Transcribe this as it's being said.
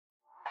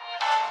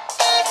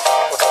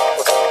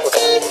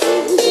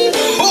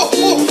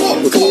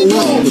Merry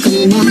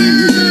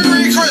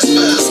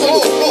Christmas!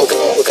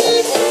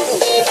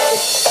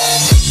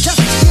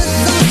 Just hear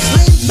those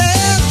sleigh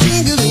bells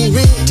jingling,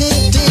 ring,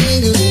 ting,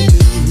 tingling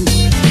too.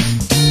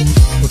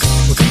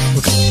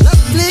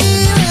 Lovely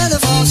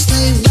weather for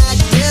staying right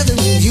together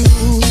with you.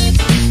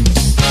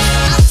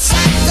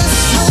 Outside the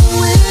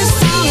snow is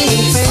falling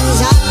and friends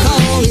are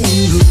calling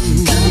you.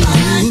 Come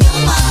on,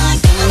 come on,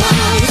 come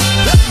on.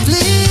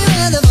 Lovely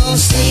weather for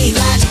staying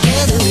right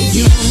together with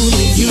you,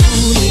 with you,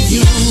 with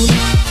you.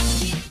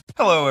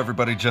 Hello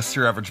everybody, Just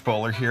Your Average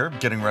Bowler here,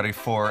 getting ready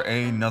for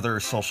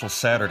another social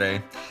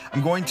Saturday.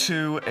 I'm going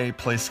to a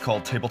place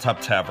called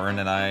Tabletop Tavern,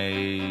 and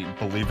I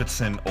believe it's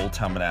in Old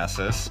Town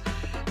Manassas.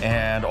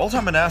 And Old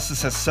Town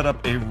Manassas has set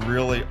up a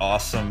really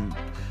awesome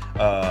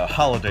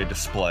holiday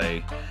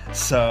display.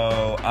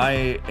 So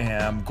I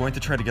am going to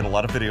try to get a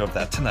lot of video of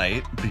that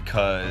tonight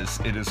because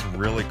it is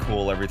really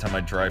cool every time I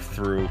drive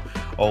through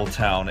Old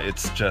Town.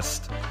 It's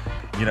just,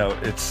 you know,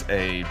 it's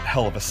a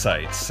hell of a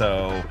sight.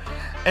 So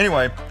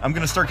anyway, I'm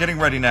going to start getting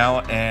ready now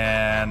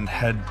and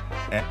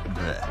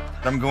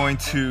I'm going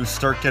to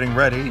start getting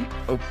ready.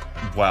 Oh,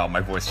 wow,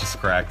 my voice just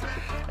cracked.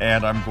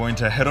 And I'm going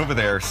to head over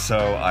there, so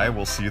I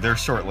will see you there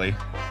shortly.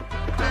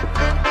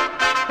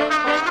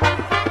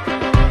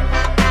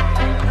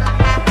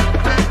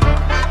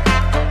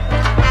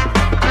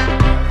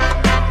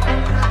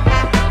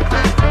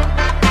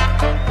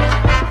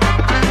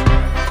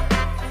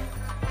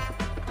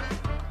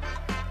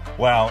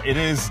 Wow, it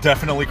is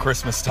definitely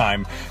Christmas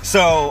time.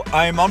 So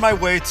I'm on my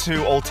way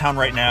to Old Town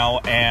right now,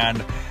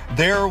 and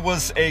there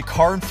was a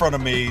car in front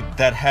of me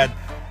that had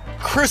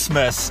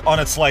Christmas on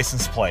its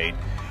license plate.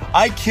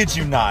 I kid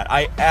you not.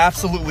 I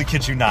absolutely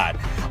kid you not.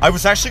 I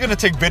was actually going to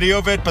take video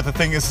of it, but the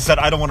thing is that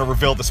I don't want to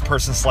reveal this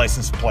person's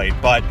license plate,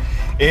 but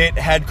it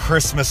had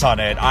Christmas on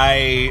it.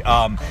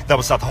 That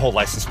was not the whole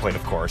license plate,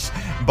 of course,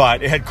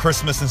 but it had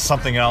Christmas and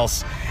something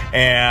else,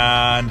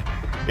 and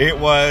it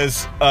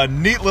was a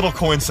neat little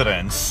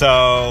coincidence.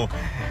 So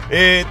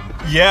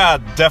yeah,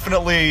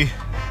 definitely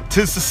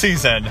 'tis the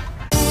season.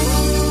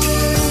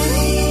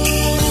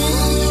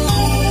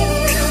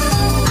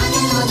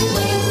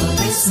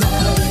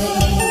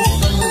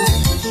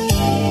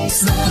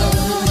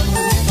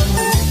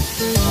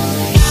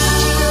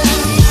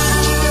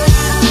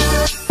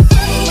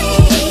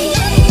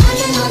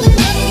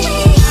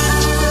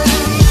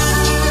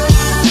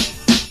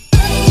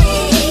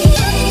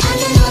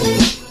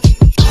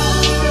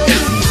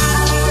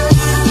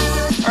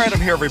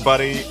 Here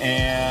everybody,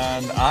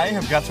 and I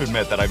have got to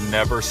admit that I've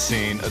never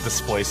seen a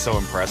display so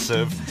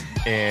impressive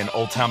in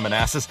Old Town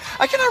Manassas.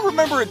 I cannot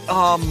remember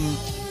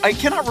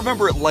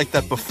it like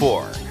that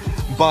before,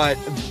 but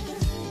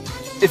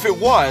if it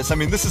was, I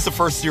mean, this is the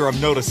first year I'm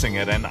noticing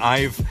it, and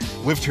I've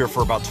lived here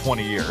for about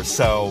 20 years.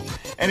 So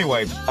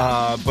anyway,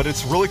 but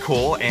it's really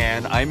cool,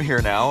 and I'm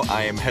here now.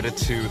 I am headed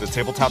to the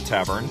Tabletop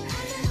Tavern,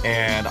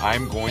 and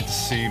I'm going to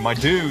see my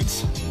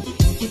dudes.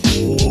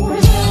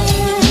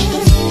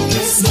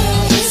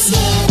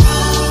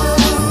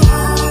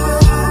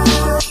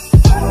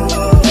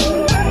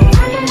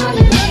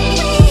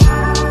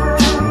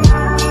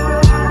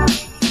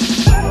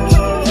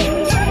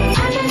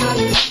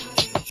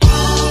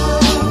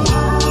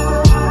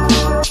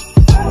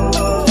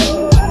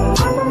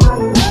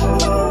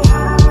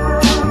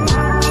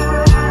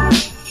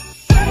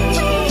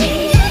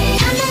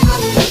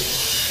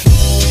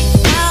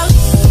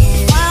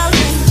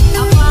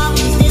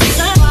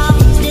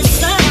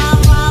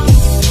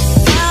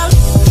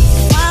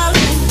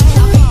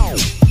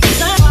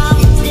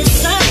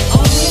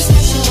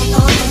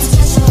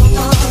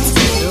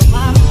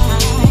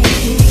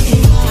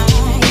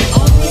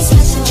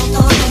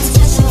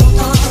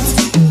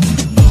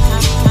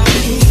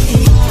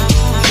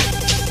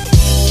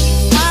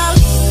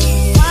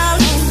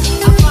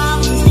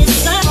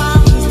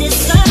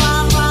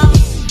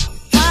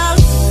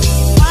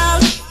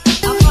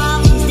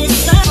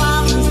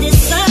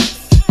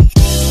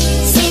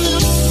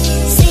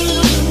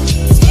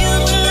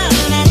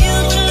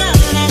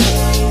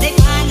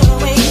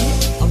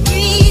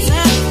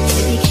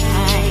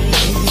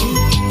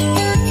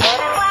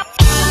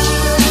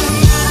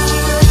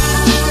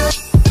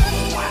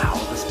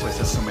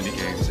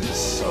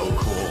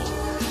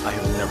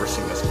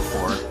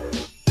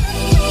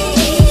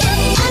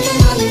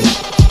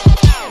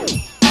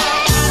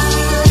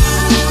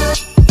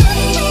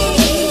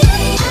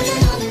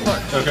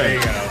 Okay,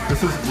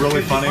 this is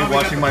really funny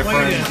watching my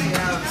friends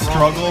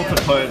struggle to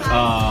put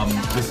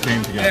this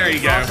game together. There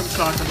you go.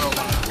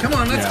 Come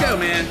on, let's go,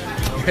 man.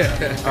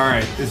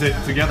 Alright, is it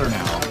together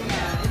now?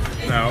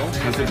 No.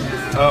 Is it?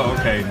 Oh,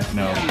 okay.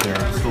 No,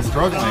 they're still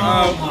struggling.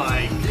 Oh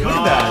my god. Look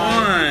at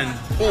that.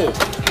 Oh.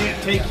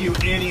 Can't take you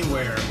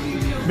anywhere.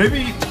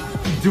 Maybe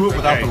do it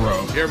without the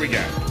rope. Here we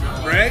go.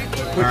 Ready?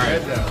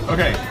 Alright.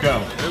 Okay,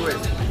 go.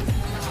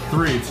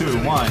 3,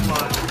 2, 1.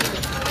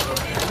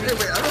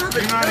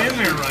 You're not in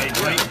there right.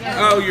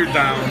 Oh, you're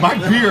down. My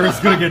beer is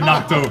gonna get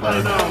knocked over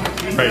right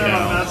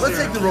now. Let's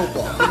take the rope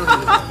off.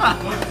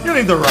 You don't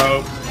need the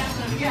rope.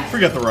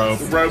 Forget the rope.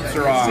 The ropes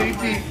are off.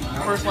 Safety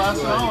first, last,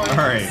 and always.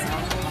 Alright.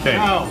 Okay.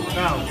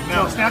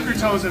 No. Snap your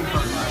toes in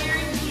first.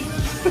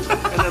 And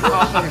then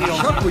pop the heel.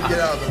 Chuck would get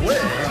out of the way.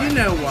 You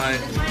know what?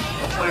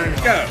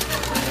 Go.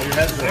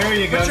 There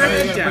you go. Put your Now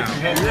head you gotta down. put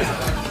your head down.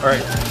 All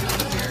right.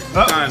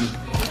 Done.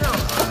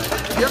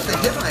 You have to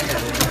hit my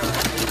head.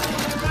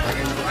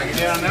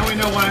 Yeah, now we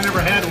know why I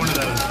never had one of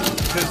those.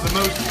 Because the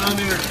most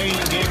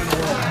unentertaining game in the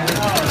world.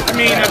 I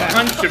mean, I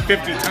punched it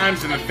 50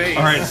 times in the face.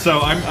 All right.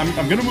 So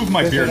I'm gonna move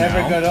my beer now.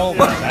 over.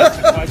 That's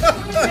the question.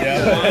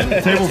 Yeah.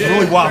 The table's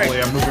really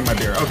wobbly. I'm moving my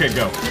beer. Okay,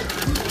 go.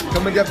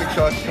 Come and get me,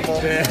 Chuck. Come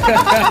on.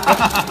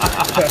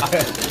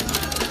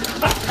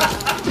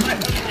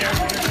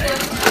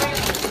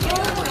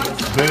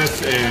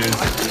 This is.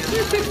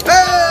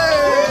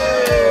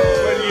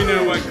 Hey! But you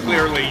know what?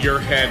 Clearly, your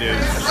head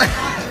is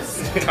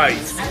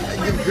tight.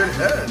 You have a good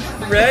head.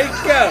 Ready?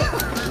 Go.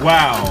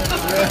 Wow.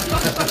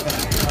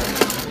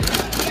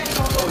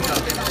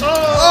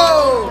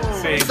 Oh!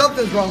 See?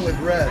 Something's wrong with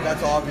red.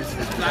 That's obvious.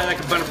 Fly like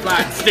a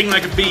butterfly, sting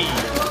like a bee.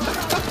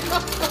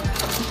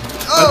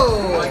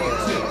 Oh!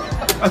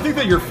 I think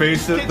that your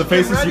faces, the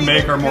faces you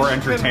make, are more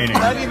entertaining.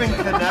 Does that even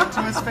connect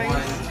to his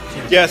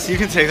face? Yes, you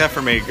can take that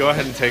from me. Go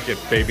ahead and take it,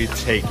 baby.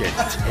 Take it.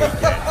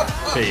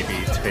 Take it.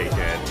 Baby, take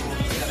it.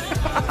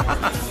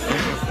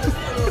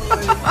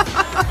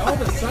 All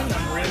of a sudden,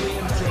 I'm really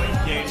enjoying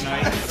game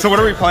night. So what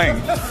are we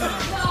playing? I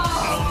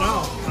don't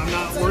know. I'm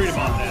not worried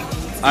about that.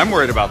 I'm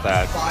worried about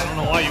that. I don't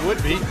know why you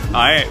would be.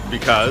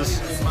 Because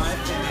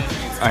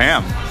I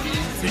am.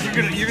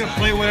 You're gonna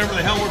play whatever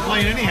the hell we're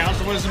playing anyhow,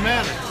 so what does it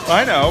matter?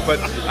 I know, but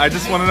I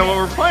just want to know what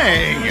we're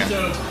playing.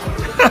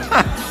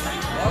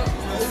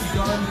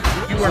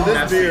 You were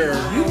This beer.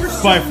 You were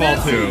so My fault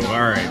messy. too.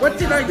 All right. What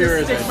did I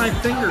just stick my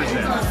fingers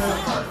in?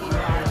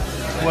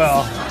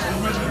 Well,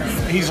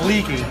 he's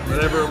leaky.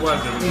 Whatever it was.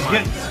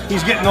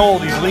 He's getting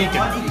old. He's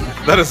leaking.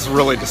 That is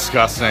really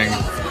disgusting.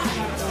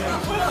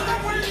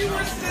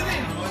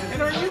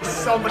 And are you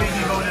somebody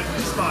devoted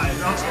to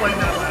spies? I'll explain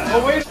that later.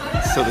 Oh wait.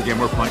 So the game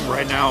we're playing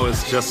right now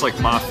is just like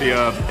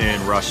Mafia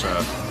in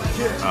Russia.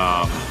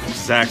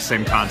 Exact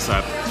same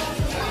concept.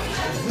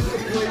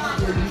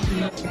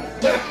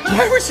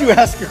 Why would you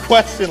ask a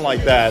question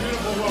like that?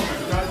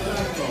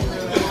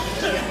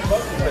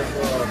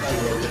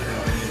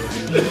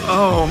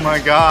 Oh my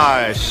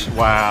gosh.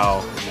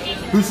 Wow.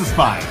 Who's the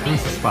spy?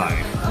 Who's the spy?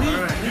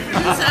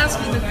 Who's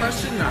asking the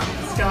question now?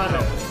 Got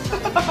it.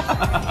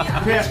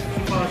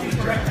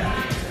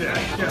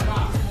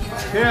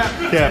 Yeah.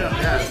 Yeah.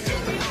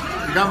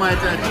 You got my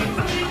attention.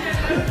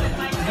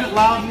 Is it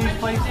loud in these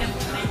places?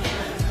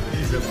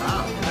 Is it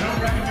loud? I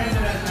don't recommend it as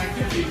an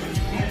activity.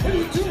 What are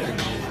you doing?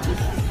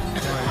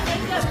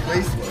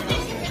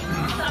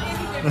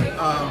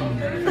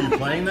 Are you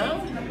playing now?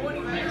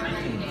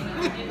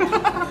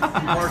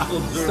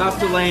 Stop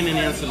delaying and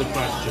answer the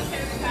question.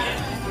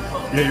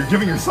 Yeah, you're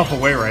giving yourself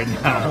away right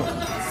now.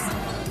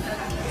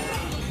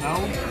 No?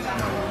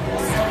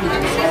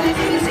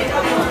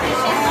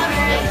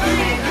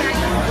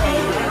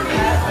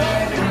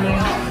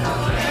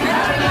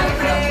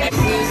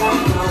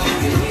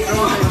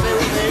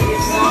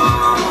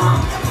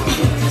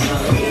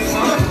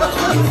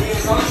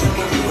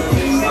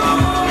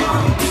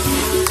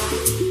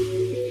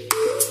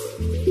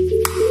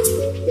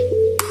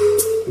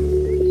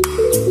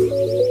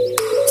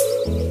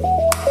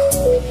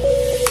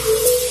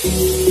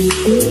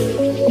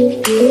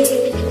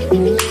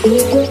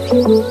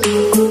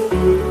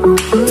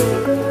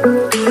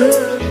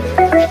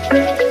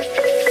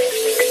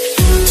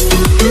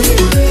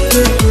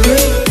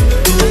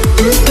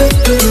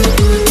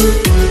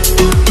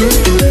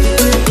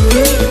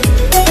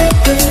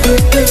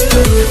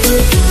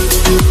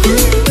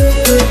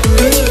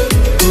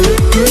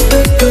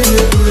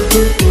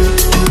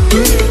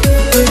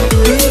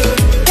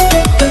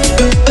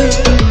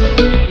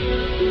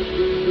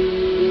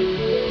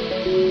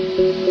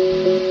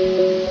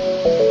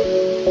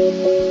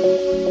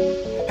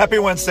 Happy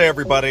Wednesday,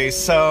 everybody.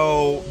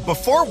 So,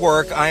 before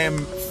work, I am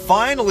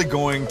finally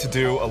going to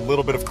do a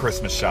little bit of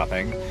Christmas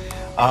shopping.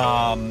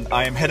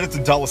 I am headed to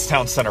Dulles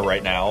Town Center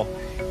right now,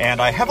 and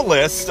I have a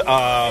list.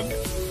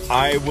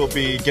 I will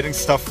be getting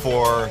stuff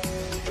for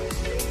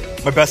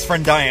my best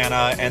friend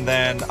Diana, and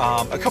then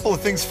a couple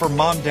of things for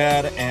Mom,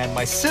 Dad, and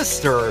my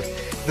sister.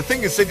 The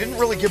thing is, they didn't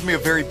really give me a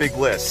very big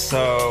list,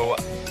 so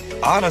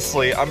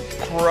honestly, I'm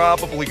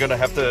probably going to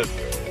have to...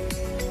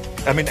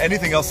 I mean,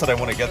 anything else that I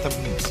want to get them...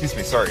 Excuse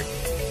me, sorry.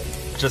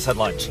 Just had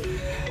lunch.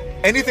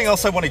 Anything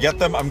else I want to get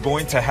them, I'm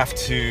going to have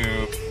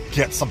to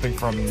get something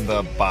from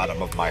the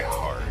bottom of my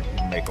heart.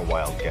 Make a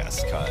wild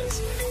guess,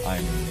 because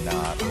I'm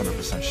not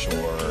 100%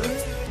 sure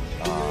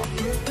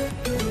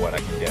what I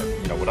can get.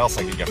 You know, what else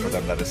I can get for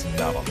them that is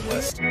not on the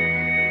list.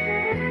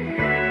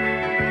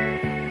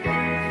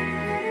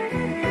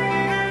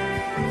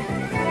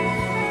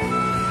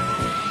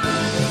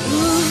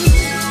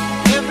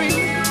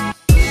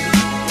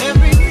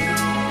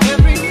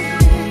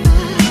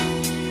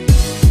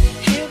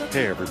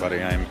 Hey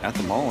everybody, I'm at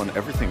the mall and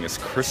everything is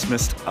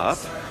Christmased up,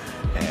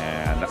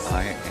 and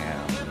I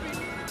am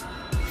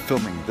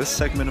filming this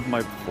segment of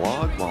my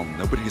vlog while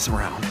nobody's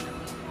around.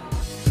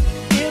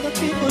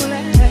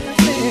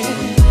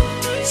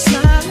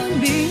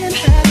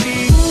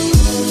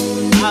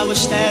 I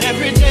wish that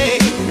every day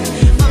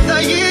of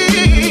the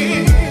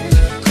year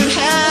could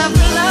have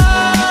the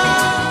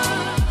love.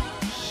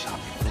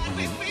 Shopping for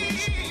women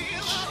is a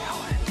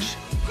challenge.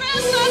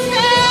 Christmas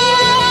Day.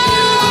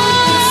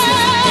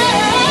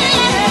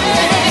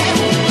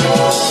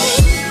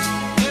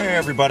 Hey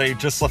everybody,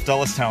 just left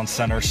Ellis Town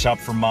Center,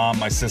 shopped for Mom,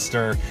 my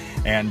sister,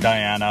 and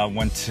Diana.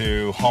 Went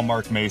to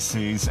Hallmark,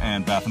 Macy's,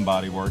 and Bath &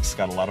 Body Works.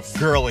 Got a lot of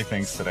girly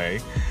things today.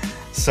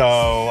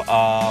 So,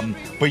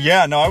 but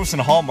yeah, no, I was in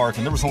Hallmark,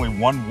 and there was only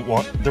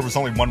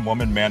one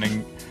woman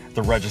manning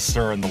the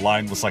register, and the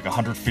line was like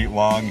 100 feet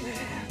long.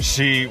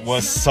 She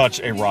was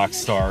such a rock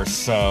star.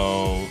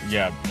 So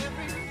yeah,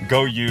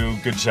 go you,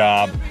 good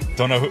job.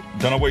 Don't know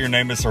what your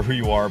name is or who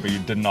you are, but you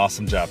did an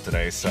awesome job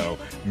today. So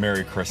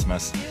Merry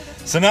Christmas.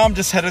 So now I'm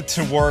just headed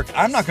to work.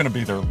 I'm not going to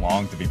be there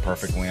long, to be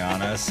perfectly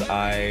honest.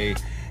 I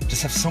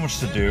just have so much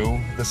to do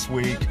this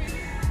week,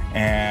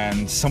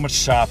 and so much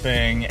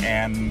shopping,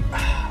 and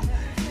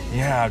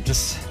yeah,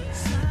 just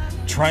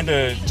trying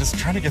to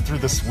get through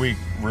this week,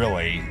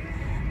 really,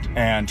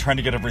 and trying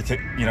to get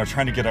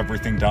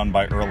everything done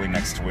by early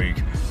next week,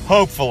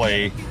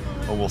 hopefully,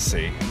 but we'll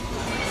see.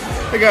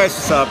 Hey guys,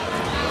 what's up?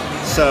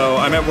 So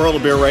I'm at World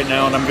of Beer right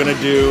now, and I'm gonna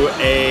do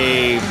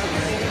a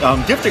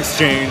gift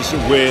exchange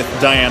with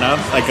Diana.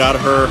 I got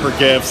her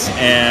gifts,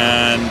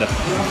 and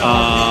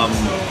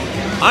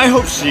I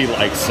hope she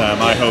likes them.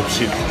 I hope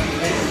she.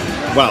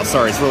 Wow,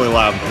 sorry, it's really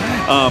loud.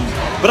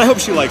 But I hope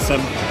she likes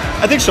them.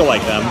 I think she'll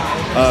like them.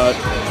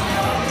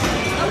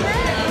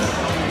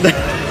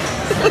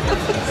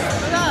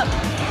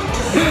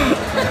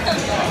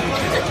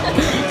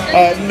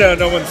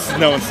 No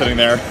one's sitting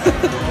there.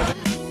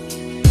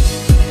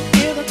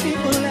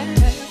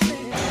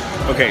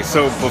 Okay,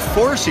 so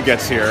before she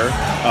gets here,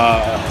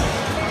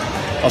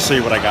 I'll show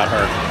you what I got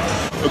her.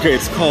 Okay,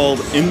 it's called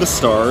In the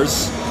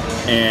Stars,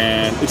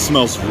 and it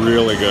smells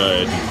really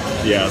good.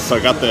 Yeah, so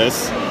I got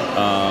this,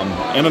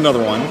 and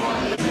another one,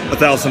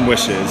 1,000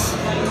 Wishes.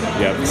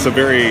 Yeah, so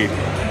very,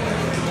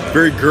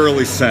 very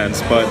girly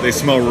scents, but they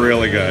smell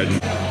really good.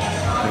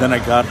 And then I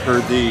got her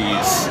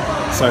these,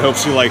 so I hope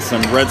she likes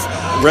them. Red's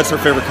her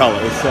favorite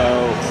color,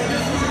 so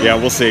yeah,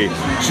 we'll see.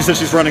 She said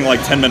she's running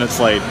like 10 minutes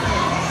late.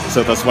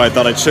 So that's why I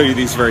thought I'd show you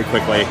these very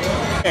quickly.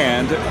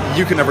 And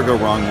you can never go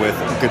wrong with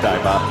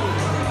Godiva.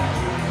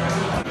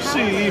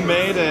 She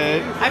made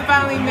it. I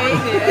finally made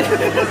it.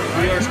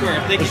 We are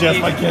square. Thank you. She has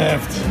my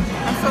gift.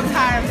 I'm so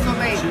tired. I'm so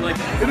late.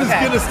 It is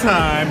good as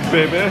time,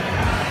 baby.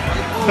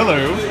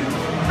 Hello.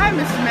 Hi,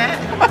 Mr. Matt.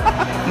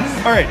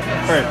 All right.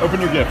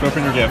 Open your gift.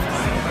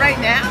 Right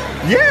now?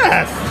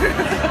 Yes.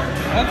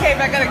 Okay,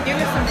 but I gotta give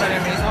it somebody.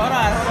 Hold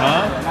on.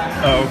 Huh?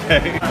 Oh,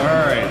 okay. All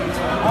right.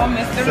 Oh,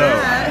 Mr.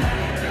 Matt.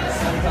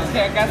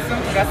 Okay, I got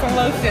some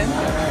lotion.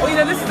 Oh, you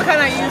know, this is the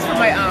kind I use for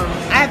my I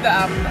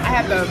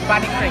have the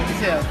body cream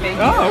too. Okay?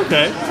 Oh,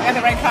 okay. I got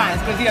the right kinds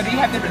because you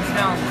have different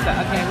smells and stuff.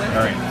 Okay,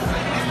 All right.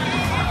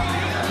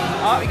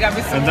 Oh, you got me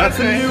some. And that's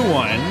a lotion. new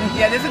one.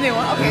 Yeah, there's a new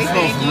one. Okay, It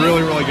smells thank you.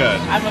 really, really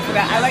good. I'm up for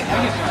that.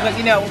 But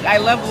you know,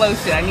 I love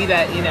lotion. I need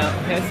that. You know.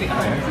 Let's see.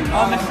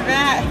 Oh, Mr.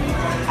 Matt.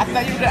 I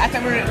thought we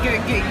were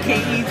gonna get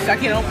cake each, so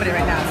I can't open it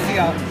right now. See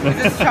y'all. Is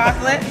this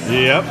chocolate?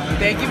 Yep.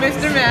 Thank you,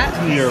 Mr. Matt.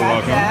 You're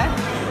Got welcome. that.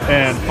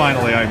 And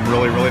finally, I'm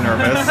really, really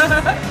nervous.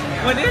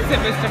 What is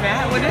it, Mr.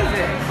 Matt? What is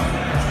it?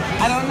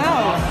 I don't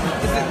know.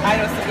 Is it? I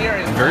know it's some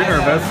earrings. I'm very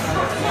nervous.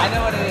 I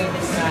know what it is.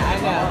 I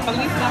know.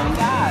 Feliz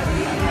Navidad.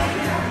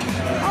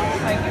 Oh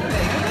my goodness.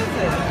 What is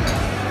it?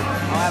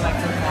 Oh, I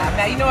like this one.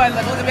 Now you know I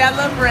love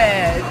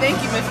red. Thank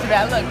you, Mr.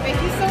 Matt. Look, thank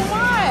you so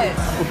much.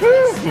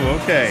 Woo-hoo.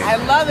 Okay.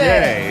 I love it.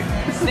 Yay.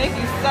 Thank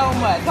you so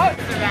much. Oh,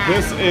 Mr. Matt.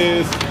 This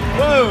is,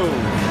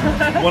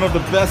 one of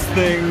the best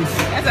things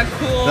That's a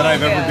cool that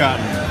I've ever gift.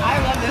 gotten I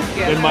love this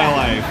gift. in my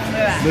life.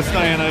 Miss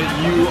Diana,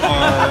 you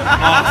are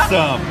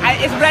awesome.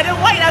 It's red and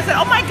white. I said,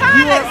 oh my God.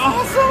 You are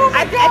awesome. Oh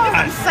my I think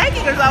I'm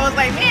psychic because I was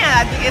like, man,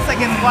 I think it's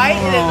like it's white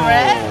and it's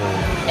red.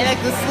 And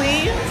like the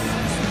sleeves.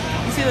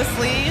 You see the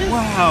sleeves?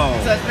 Wow.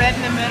 So it's red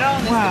in the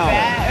middle and it's Wow. the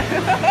back.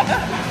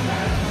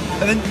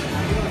 And then,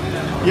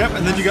 yep,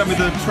 and then you got me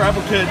the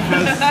travel kit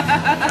because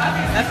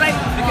That's right.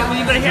 Because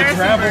when you go to you're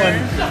Harrisonburg. traveling.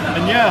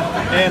 And yeah,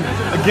 and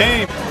a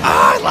game.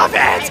 I love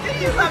it.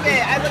 You love it.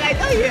 I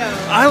know you.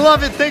 I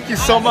love it. Thank you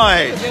so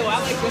much. I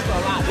like this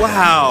one a lot.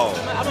 Wow.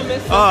 I'm gonna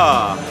miss it.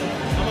 Ah. I'm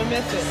gonna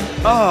miss it.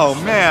 Oh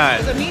man.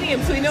 It's a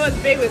medium, so you know it's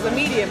big, but it's a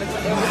medium. It's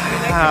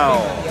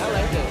Wow. I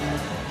like it.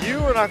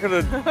 You are not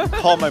going to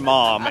call my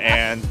mom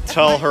and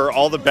tell her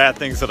all the bad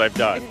things that I've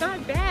done. It's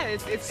not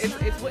bad. It's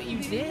what you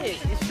did.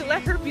 You should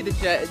let her be the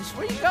judge.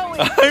 Where you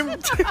going?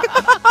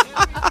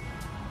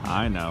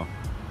 I know.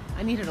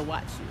 I need her to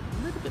watch you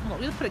a little bit more.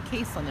 We'll put a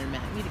case on there,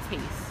 Matt. We need a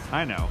case.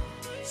 I know.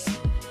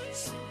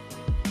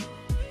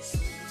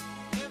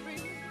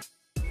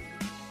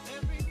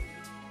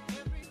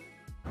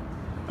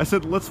 I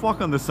said, let's walk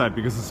on this side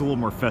because it's a little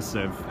more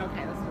festive.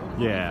 Okay, let's go.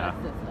 Yeah.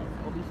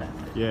 We'll be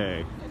festive.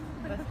 Yay.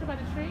 Let's go by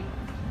the tree.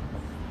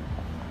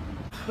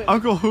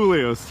 Uncle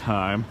Julio's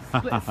time.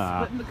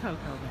 Splitting the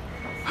cocoa.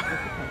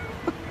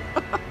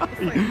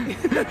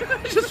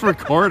 Just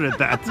recorded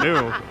that too.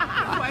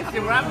 Oh, I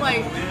question where I'm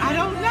like, I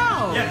don't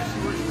know.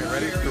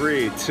 Ready?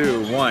 3,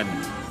 2,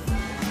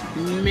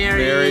 1.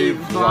 Merry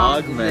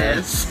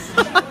Vlogmas.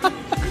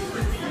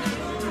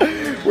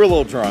 We're a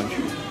little drunk.